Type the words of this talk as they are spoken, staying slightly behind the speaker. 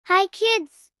Hi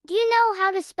kids, do you know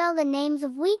how to spell the names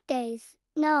of weekdays?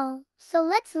 No, so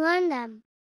let's learn them.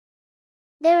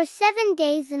 There are 7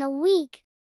 days in a week.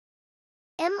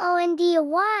 Monday,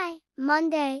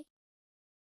 Monday.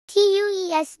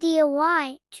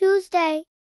 Tuesday, Tuesday.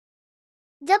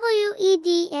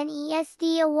 Wednesday,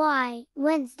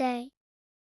 Wednesday.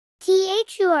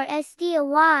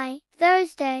 Thursday,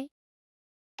 Thursday.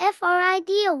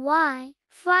 Friday,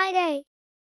 Friday.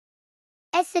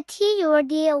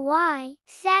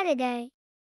 Saturday.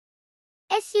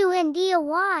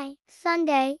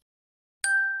 Sunday.